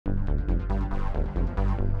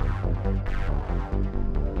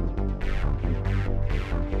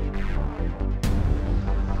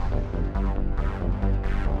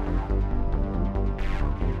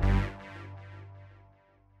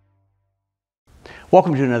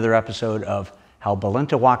Welcome to another episode of how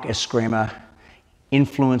Balintawak Eskrima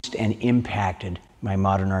influenced and impacted my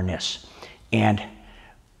modern Arnis. And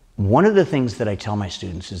one of the things that I tell my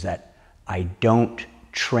students is that I don't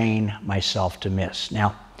train myself to miss.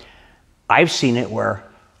 Now, I've seen it where,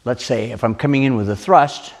 let's say, if I'm coming in with a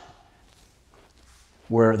thrust,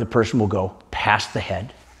 where the person will go past the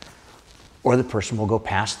head, or the person will go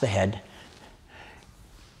past the head,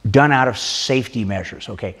 done out of safety measures,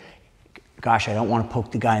 okay? Gosh, I don't want to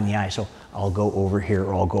poke the guy in the eye, so I'll go over here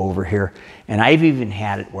or I'll go over here. And I've even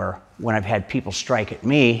had it where when I've had people strike at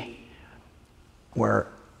me, where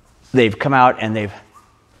they've come out and they've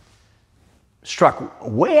struck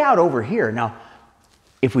way out over here. Now,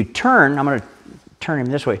 if we turn, I'm going to turn him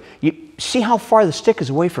this way. You see how far the stick is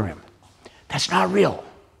away from him? That's not real.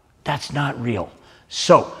 That's not real.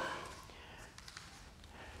 So,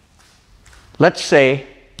 let's say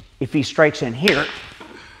if he strikes in here,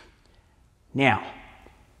 now,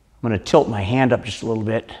 I'm going to tilt my hand up just a little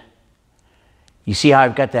bit. You see how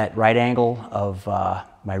I've got that right angle of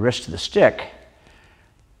my wrist to the stick?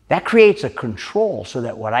 That creates a control so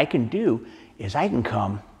that what I can do is I can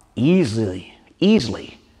come easily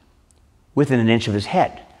within an inch of his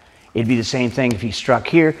head. It'd be the same thing if he struck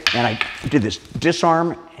here and I did this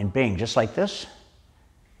disarm and bang, just like this.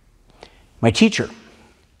 My teacher,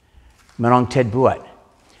 Manong Ted Buat,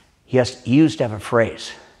 he used to have a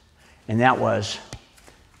phrase. And that was,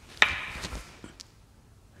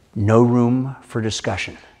 no room for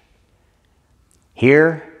discussion.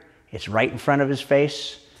 Here, it's right in front of his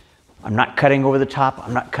face. I'm not cutting over the top.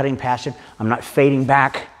 I'm not cutting past him. I'm not fading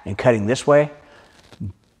back and cutting this way.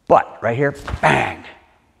 But right here, bang.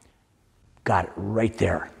 Got it right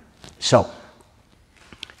there. So,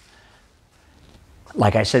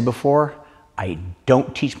 like I said before, I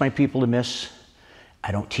don't teach my people to miss.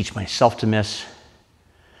 I don't teach myself to miss.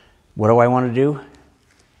 What do I want to do?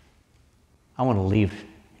 I want to leave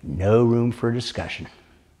no room for discussion.